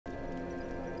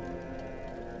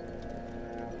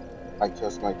Mic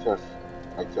test, mic test,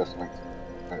 mic test, mic test.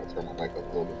 I gotta turn my mic up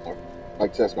a little bit more.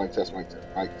 Mic test, mic test, mic test,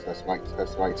 mic test, mic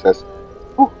test, mic test.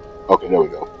 Whew. Okay, there we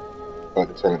go. I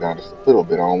had to turn it down just a little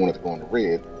bit. I don't want it to go in the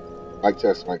red. Mic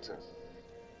test, mic test,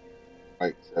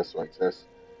 mic test, mic test.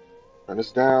 Turn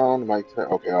this down. Mic test.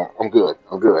 Okay, I'm good.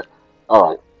 I'm good. All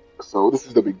right. So this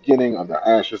is the beginning of the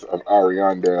Ashes of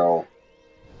Ariandel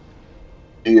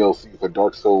DLC for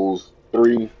Dark Souls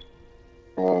 3.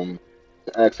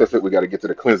 To access it, we got to get to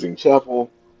the Cleansing Chapel.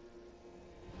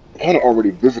 I had already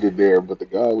visited there, but the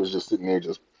guy was just sitting there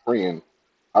just praying.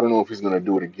 I don't know if he's gonna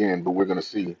do it again, but we're gonna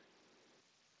see.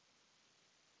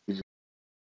 He's just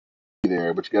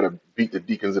there, but you gotta beat the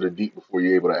Deacons of the Deep before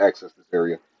you're able to access this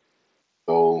area.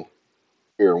 So,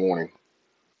 fair warning.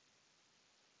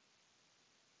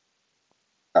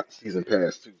 Got the season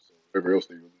pass too, so whatever else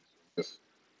they release, I'm just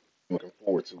looking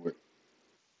forward to it.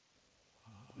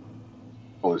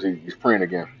 Oh, he's praying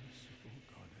again. Merciful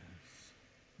goddess,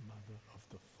 mother of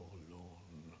the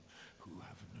forlorn, who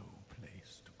have no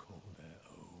place to call their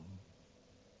own,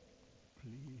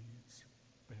 please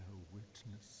bear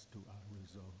witness to our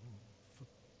resolve.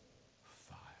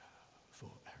 Fire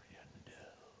for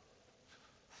Ariandel.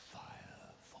 Fire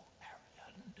for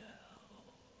Ariandel.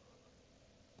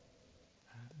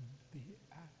 And the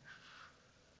ash.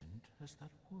 And as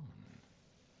that woman.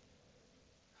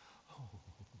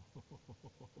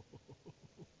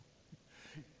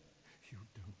 You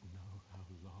don't know how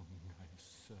long I've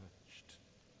searched.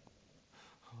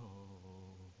 Oh,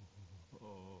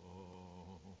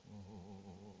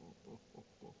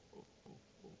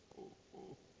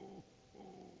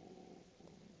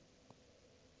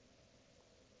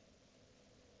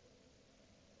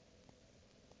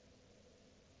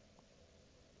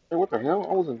 Hey, what the hell?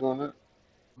 I wasn't doing that.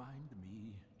 mind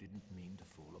me, didn't mean to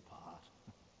fall apart.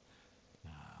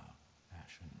 Now,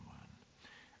 Ashen One,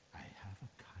 I have a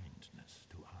kindness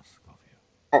to ask of you.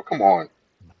 Oh, come on.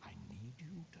 I need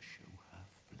you to show her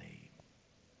flame.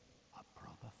 A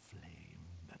proper flame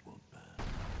that will burn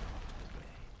not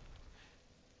away.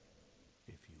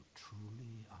 If you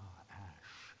truly are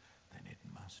ash, then it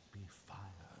must be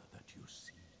fire that you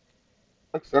seek.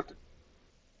 Accept it.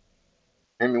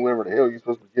 Hand me whatever the hell you're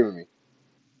supposed to be giving me.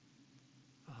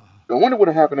 I wonder what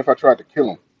would happen if I tried to kill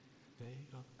him. They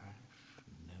of ash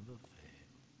never fail.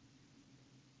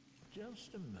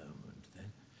 Just a moment,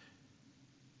 then.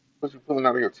 What's you pulling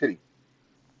out of your titty?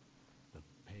 The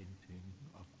painting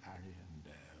of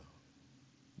Ariandel.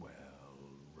 Well,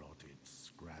 rotted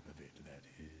scrap of it, that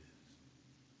is.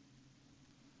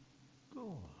 Go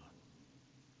on.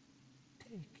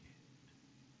 Take it.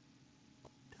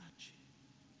 Touch it.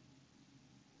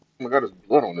 Oh my god, there's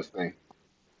blood on this thing.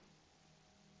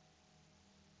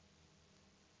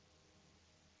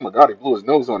 Oh my god, he blew his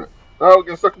nose on it. Oh,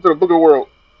 getting sucked into the booger world.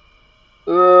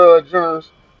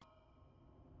 Germs.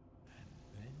 And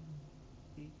then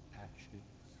the ashes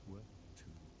were too.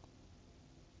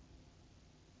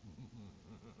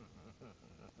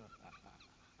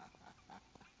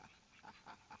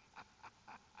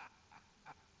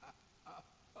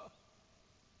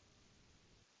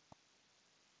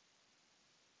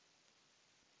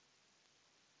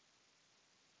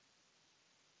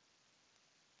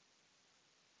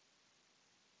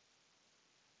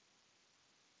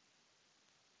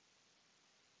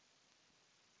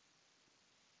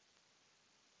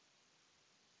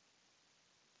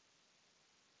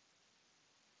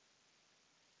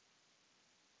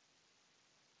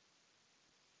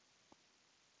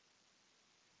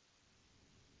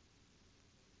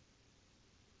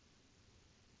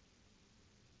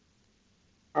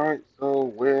 Alright, so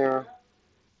where.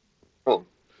 Oh,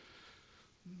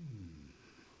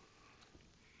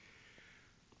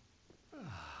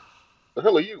 the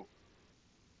hell are you?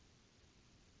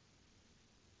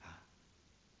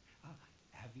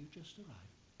 Have you just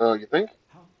arrived? You think?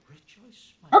 How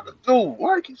rejoice, my Dude, lord.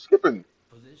 why I keep skipping?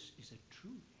 For this is a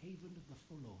true haven of the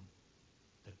forlorn,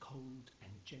 the cold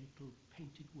and gentle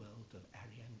painted world of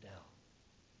Ariandel.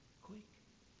 Quick,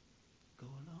 go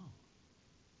along.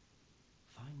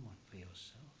 Find one for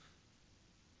yourself,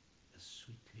 a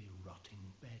sweetly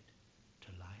rotting bed to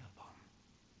lie upon.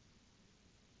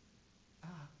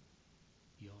 Ah,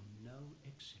 you're no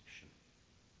exception.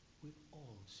 We've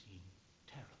all seen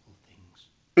terrible things.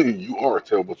 You are a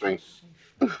terrible But you're thing.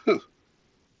 safe now.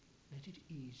 Let it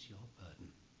ease your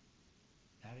burden.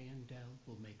 Ariandel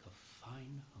will make a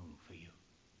fine home for you.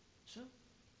 So,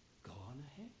 go on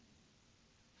ahead.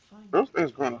 Find Those one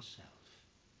things for gonna. yourself.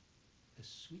 A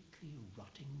sweetly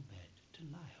rotting bed to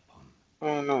lie upon.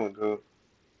 Oh no, dude.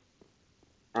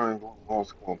 I ain't going to law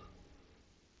school.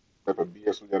 Type of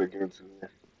BS we gotta get into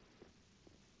here.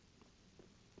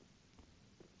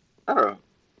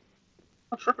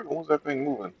 tripping or was that thing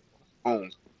moving?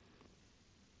 Phones.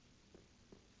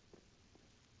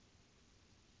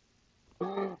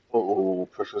 Oh,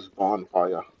 precious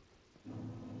bonfire.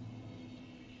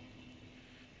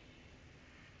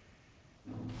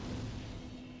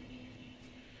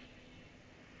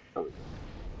 There we go.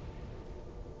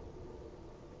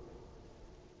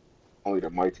 Only the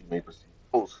mighty may proceed.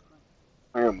 Oh,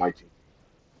 I am mighty.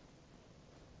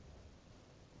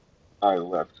 I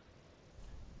left.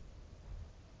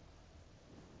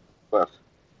 Left.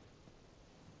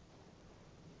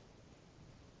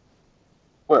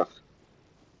 Left.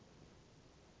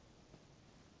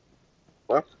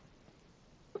 Left.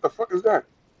 What the fuck is that?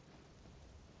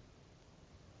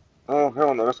 Oh,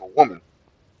 hell no, that's a woman.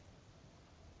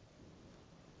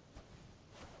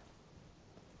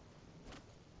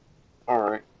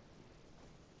 Alright.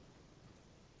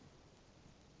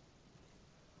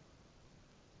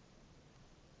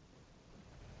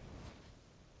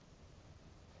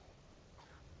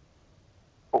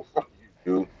 Oh, fuck you,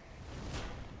 dude.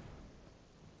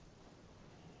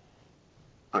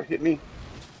 Hit me?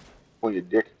 On your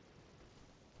dick.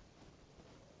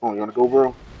 Oh, you wanna go,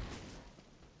 bro?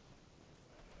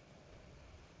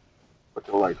 What's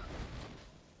your life?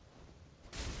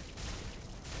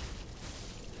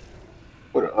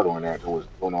 What the other one at that was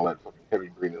doing all that fucking heavy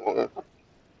breathing? Oh,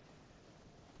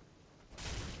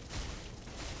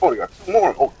 they got two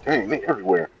more. Oh, dang, they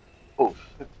everywhere. Oh,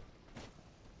 shit.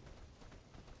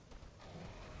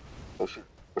 Oh, shit.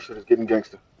 Oh, shit, it's getting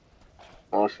gangster.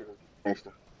 Oh, shit, it's getting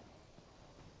gangster.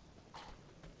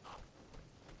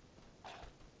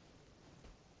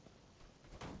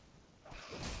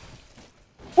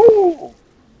 Woo!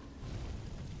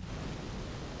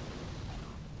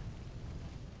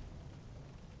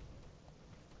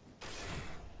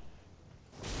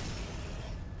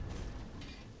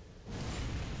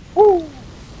 Woo! All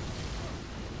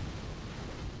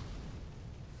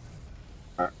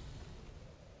right.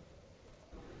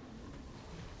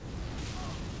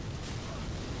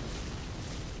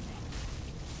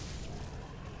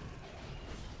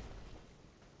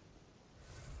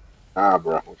 Ah,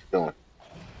 bro, what you doing?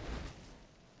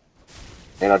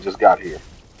 And I just got here.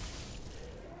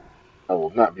 I will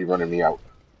not be running me out.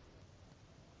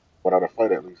 Without a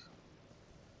fight, at least.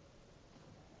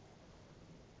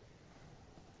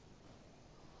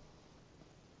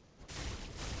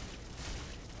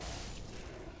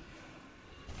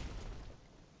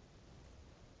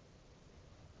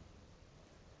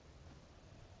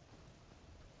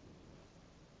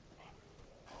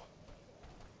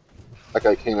 That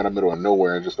guy came in the middle of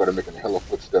nowhere and just started making hella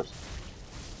footsteps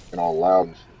and all loud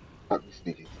and shit. Not be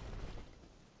sneaky.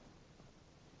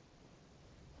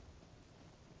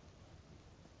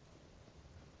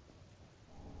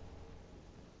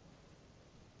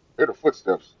 There are the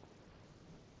footsteps.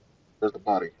 There's the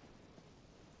body.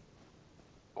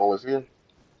 All is here?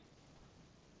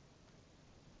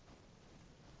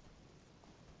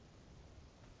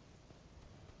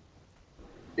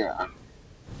 Yeah.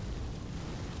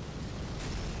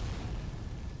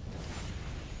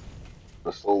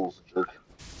 The soul's a jerk.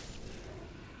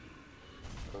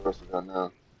 What else we got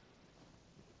now?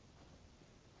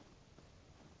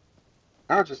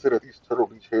 I just said that these Turtle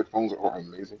Beach headphones are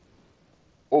amazing.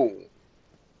 Oh,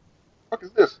 fuck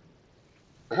is this?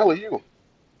 The hell are you?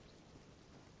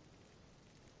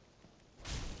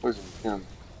 Poison Kim.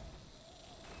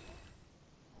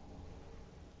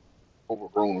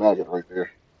 Overgrown maggot right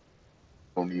there.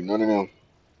 Don't need none of them.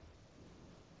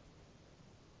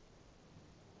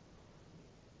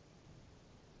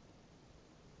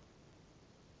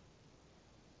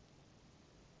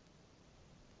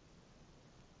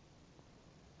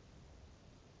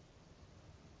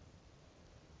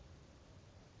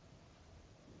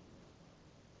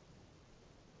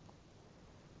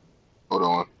 Hold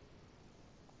on.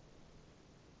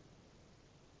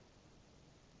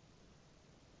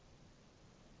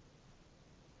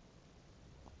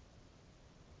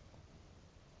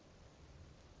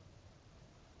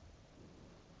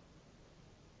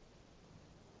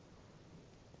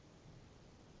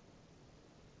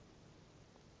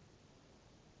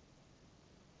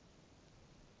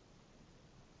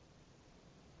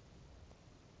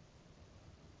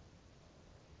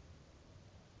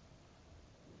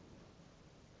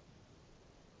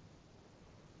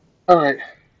 Alright.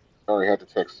 Sorry, I had to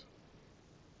text.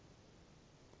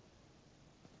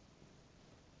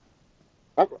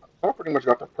 I pretty much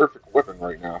got the perfect weapon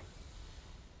right now.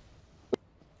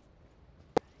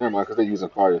 Never mind, because they're using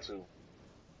fire too.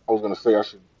 I was gonna say I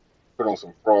should put on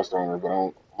some frost armor, but I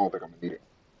don't think I'm gonna need it.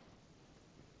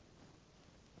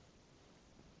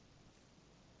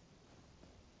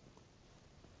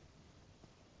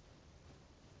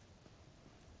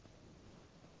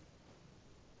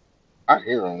 I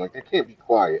hear them. Like, they can't be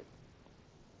quiet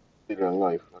in their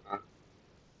life. Like, I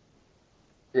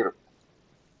hear them.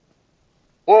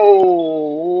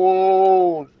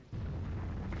 Whoa!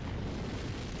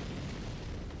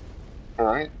 All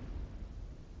right.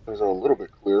 Things are a little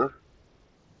bit clearer.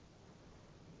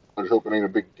 I just hope it ain't a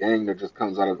big gang that just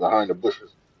comes out of behind the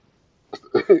bushes.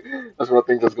 That's what I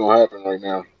think that's gonna happen right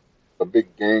now. A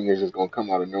big gang is just gonna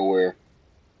come out of nowhere.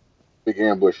 Big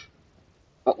ambush.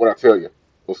 Not what I tell you.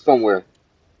 Go somewhere.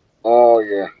 Oh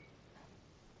yeah.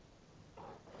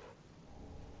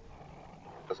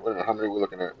 That's what how many we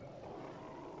looking at?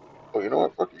 Oh, you know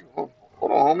what? Fuck you. Hold on,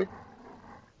 homie.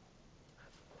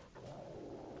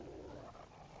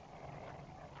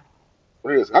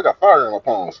 What is it? I got fire in my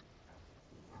palms.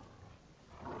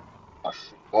 Oh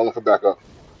shit. Calling for backup.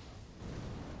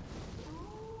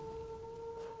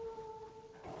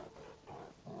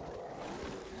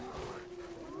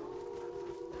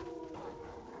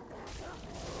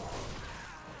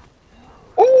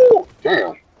 Oh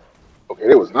damn. Okay,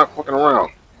 they was not fucking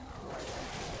around.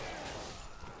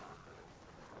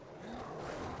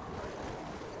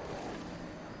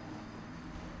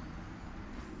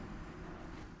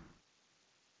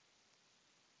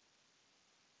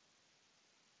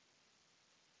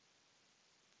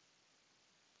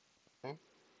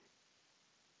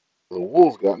 The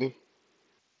wolves got me.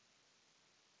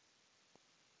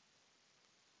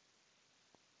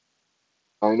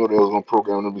 I didn't know they was gonna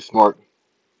program them to be smart.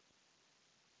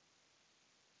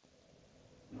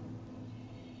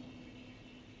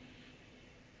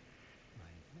 My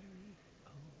very own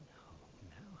home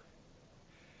now.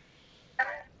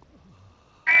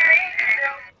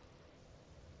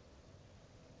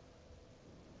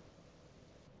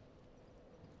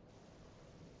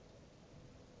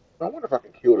 I wonder if I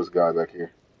can kill this guy back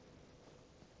here. I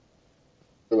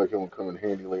feel like he'll come in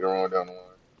handy later on down the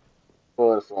line.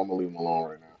 But so I'm gonna leave him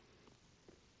alone right now.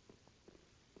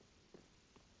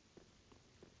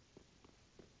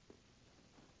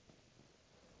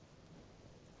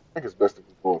 I think it's best if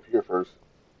we go up here first.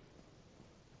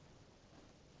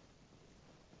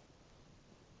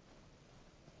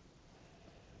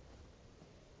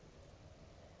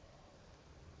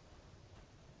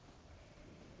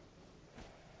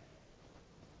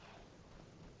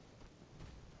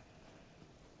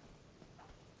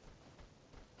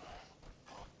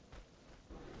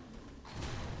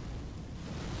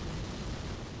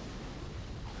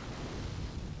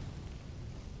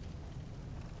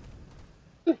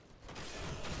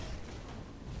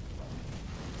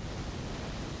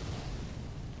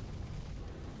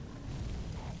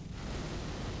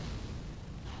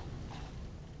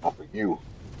 Not for you.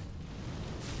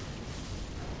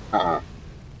 Uh-uh.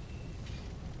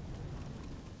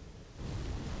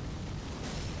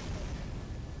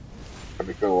 I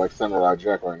be feeling like Samurai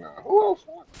Jack right now. Who else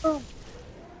wants them?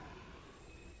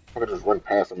 I could just run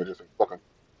past him and just say, fuck him.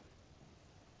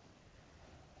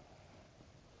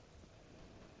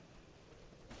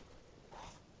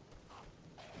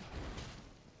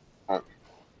 Alright.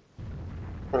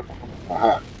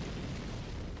 Aha.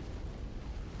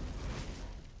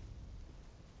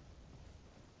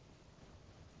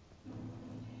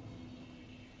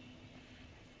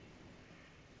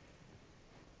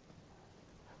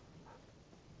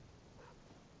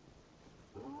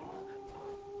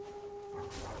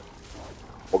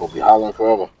 We're gonna be hollering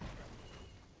forever.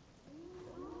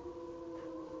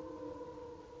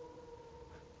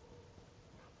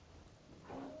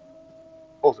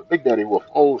 Oh, it's a Big Daddy Wolf.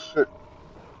 Oh shit.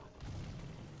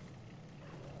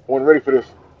 I wasn't ready for this.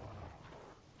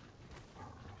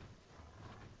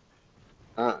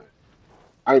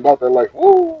 I ain't about that life.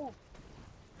 Woo!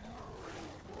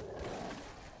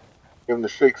 Give him the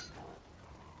shakes.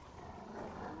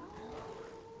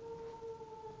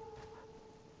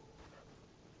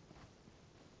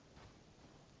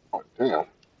 Oh, damn.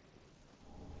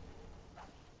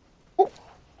 Woo.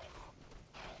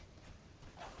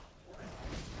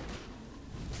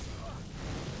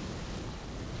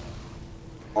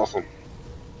 Awesome.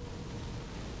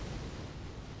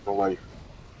 No life.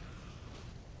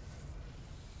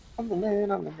 I'm the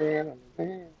man, I'm the man, I'm the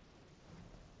man.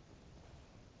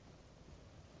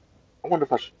 I wonder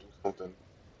if I should do something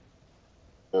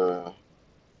to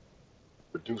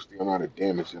reduce the amount of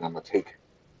damage that I'm gonna take.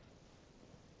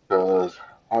 Because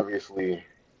obviously,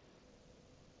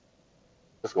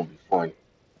 it's gonna be fun.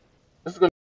 This is gonna